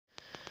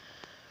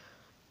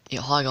Yeah,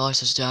 hi guys,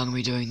 so today I'm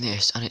going to be doing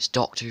this, and it's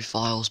Doctor Who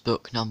Files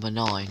book number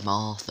 9,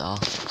 Martha.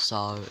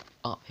 So,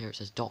 up here it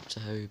says Doctor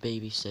Who,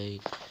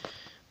 BBC.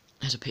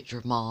 There's a picture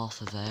of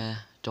Martha there,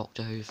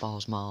 Doctor Who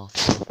Files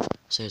Martha.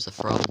 So here's the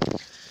front.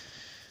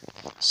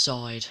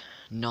 Side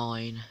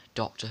 9,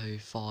 Doctor Who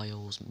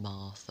Files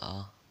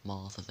Martha.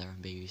 Martha there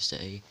in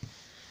BBC.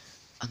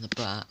 And the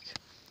back.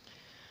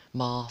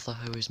 Martha,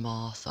 who is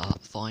Martha?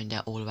 Find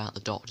out all about the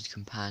Doctor's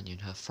companion,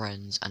 her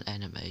friends and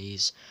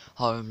enemies,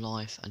 home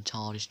life and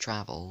TARDIS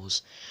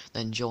travels.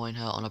 Then join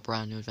her on a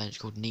brand new adventure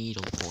called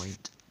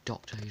Needlepoint.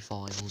 Doctor Who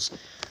Files.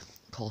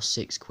 Cost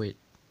 £6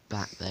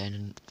 back then,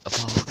 and a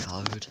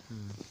barcode.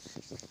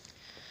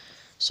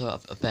 So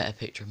a better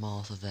picture of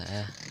Martha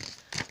there.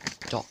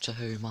 Doctor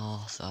Who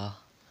Martha.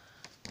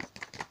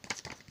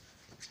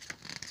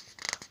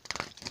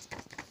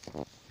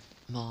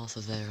 Martha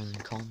there and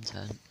then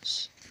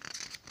contents.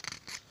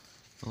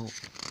 Oh.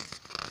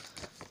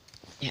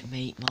 Yeah,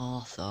 meet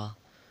Martha.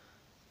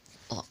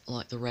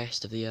 Like the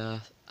rest of the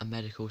Earth, a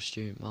medical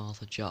student,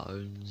 Martha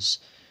Jones,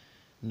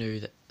 knew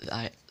that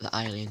the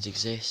aliens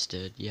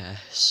existed,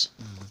 yes.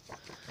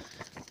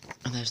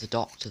 And there's the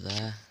Doctor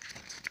there.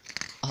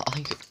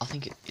 I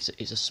think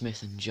it's a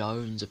Smith and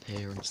Jones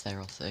appearance there,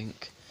 I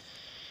think.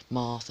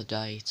 Martha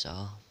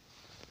data.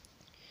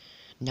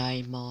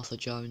 Name Martha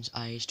Jones,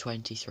 age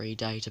 23,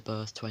 date of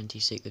birth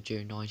 26th of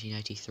June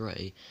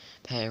 1983.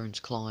 Parents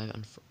Clive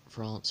and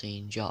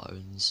Francine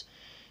Jones.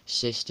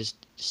 Sister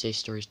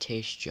is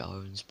Tish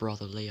Jones,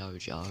 brother Leo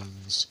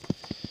Jones.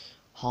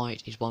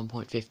 Height is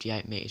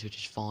 1.58 metres, which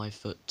is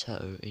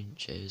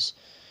 5'2".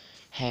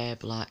 Hair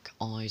black,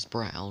 eyes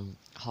brown.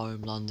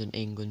 Home London,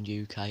 England,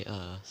 UK,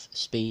 Earth.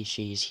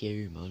 Species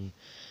human.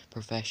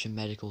 Profession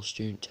medical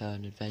student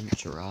turned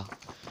adventurer.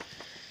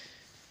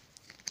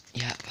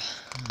 Yep.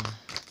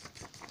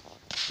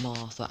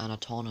 Martha and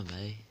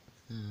autonomy.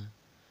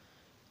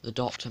 The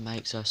Doctor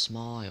makes her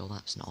smile,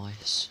 that's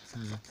nice.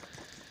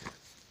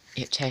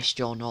 It tests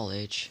your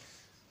knowledge.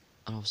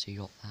 And obviously you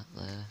got that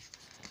there.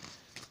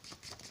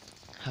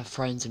 Her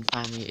friends and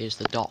family is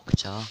the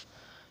Doctor,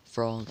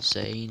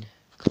 Francine,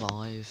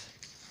 Clive,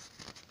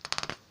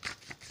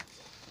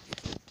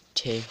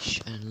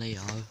 Tish and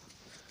Leo,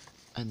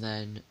 and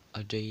then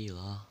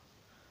Adela,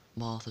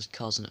 Martha's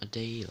cousin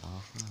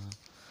Adela.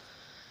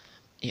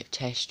 It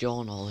tests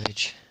your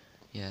knowledge,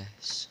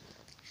 yes.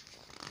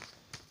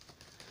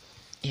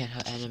 Yet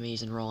her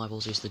enemies and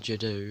rivals is the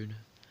Jadoon,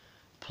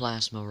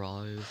 Plasma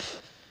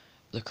Rove,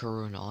 the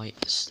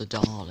Coronites, the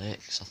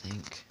Daleks, I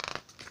think.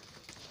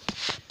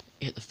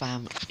 Yet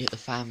the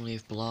family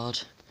of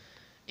blood.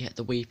 Yet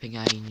the Weeping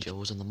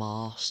Angels and the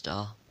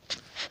Master.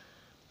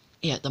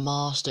 Yet the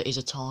Master is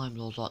a Time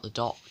Lord like the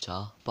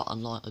Doctor, but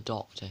unlike the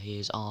Doctor, he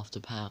is after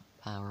power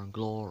and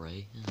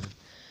glory.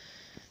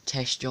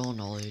 Test your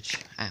knowledge.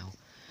 Ow.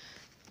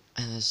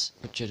 And there's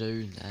a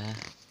Jadoon there.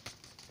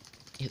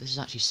 Yeah, this is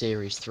actually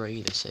Series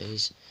 3, this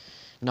is.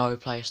 No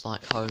place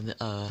like home, the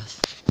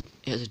Earth.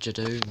 There's a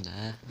Jadoon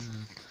there.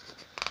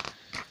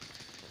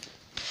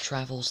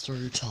 Travels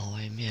through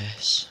time,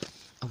 yes.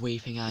 A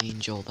Weeping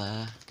Angel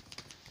there.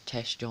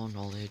 Test your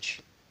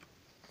knowledge.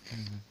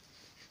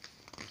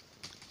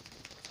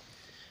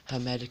 Her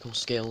medical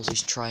skills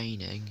is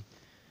training,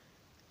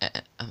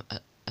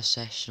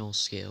 accessional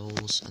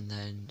skills, and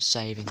then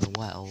saving the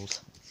world.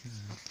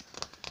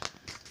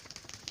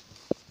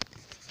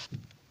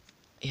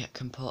 Yeah,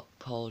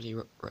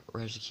 compulsory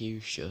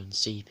rescution,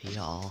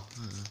 CPR.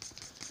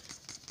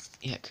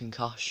 Yeah,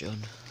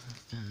 concussion.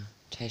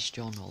 Test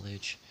your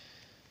knowledge.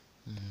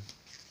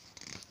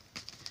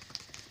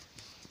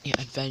 Yeah,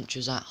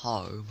 adventures at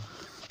home.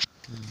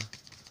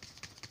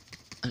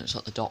 And it's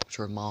like the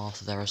Doctor and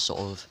Martha, they're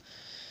sort of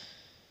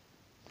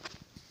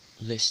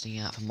listing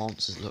out for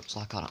monsters. It looks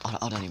like,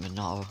 I don't even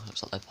know. It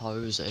looks like they're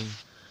posing.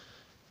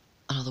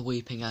 Another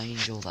Weeping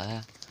Angel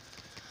there.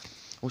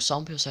 Well,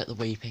 some people say that the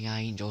Weeping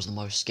Angels are the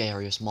most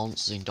scariest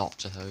monsters in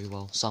Doctor Who.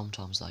 Well,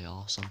 sometimes they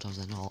are, sometimes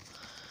they're not.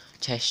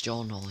 Test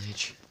your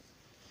knowledge.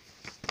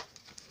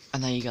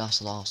 And there you go, that's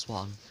the last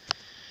one.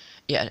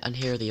 Yeah, and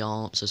here are the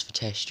answers for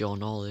Test Your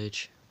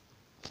Knowledge.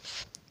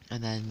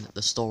 And then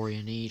the story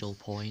of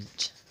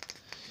Needlepoint.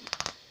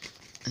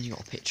 And you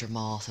got a picture of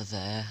Martha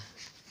there.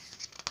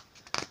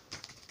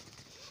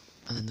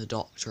 And then the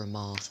Doctor and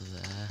Martha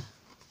there.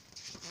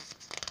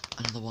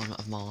 Another one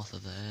of Martha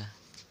there.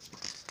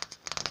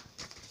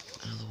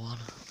 Another one.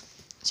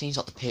 It seems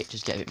like the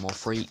pictures get a bit more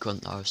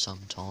frequent though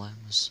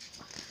sometimes.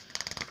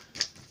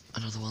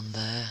 Another one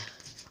there.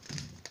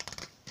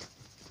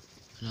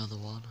 Another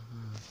one.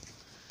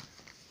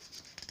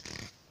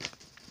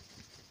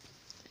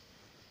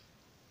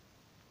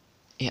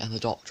 Yeah, and the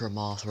Doctor and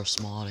Martha are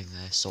smiling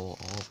there, sort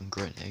of, and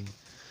grinning.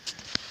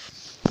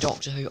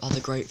 Doctor Who Other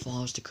Great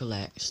Files to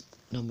Collect.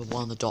 Number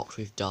 1, the Doctor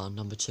we've done.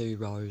 Number 2,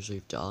 Rose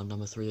we've done.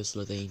 Number 3, the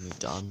Slitheen we've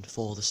done.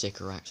 4, the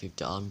Sycorax we've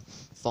done.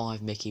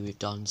 5, Mickey we've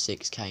done.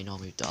 6,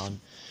 Kanon we've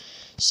done.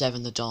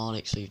 7, the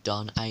Daleks we've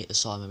done. 8, the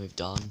Simon we've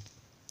done.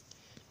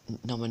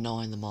 Number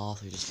 9, the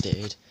Martha we just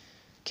did.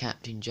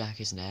 Captain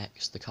Jack is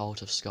next. The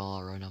Cult of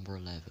Skaro, number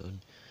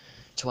 11.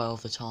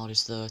 12 the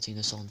TARDIS, 13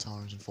 the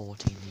Sontarans, and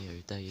 14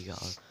 you. There you go.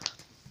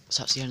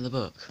 So that's the end of the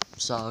book.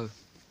 So,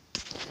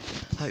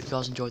 hope you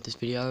guys enjoyed this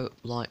video.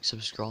 Like,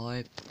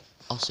 subscribe.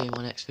 I'll see you in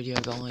my next video,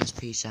 guys.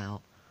 Peace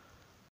out.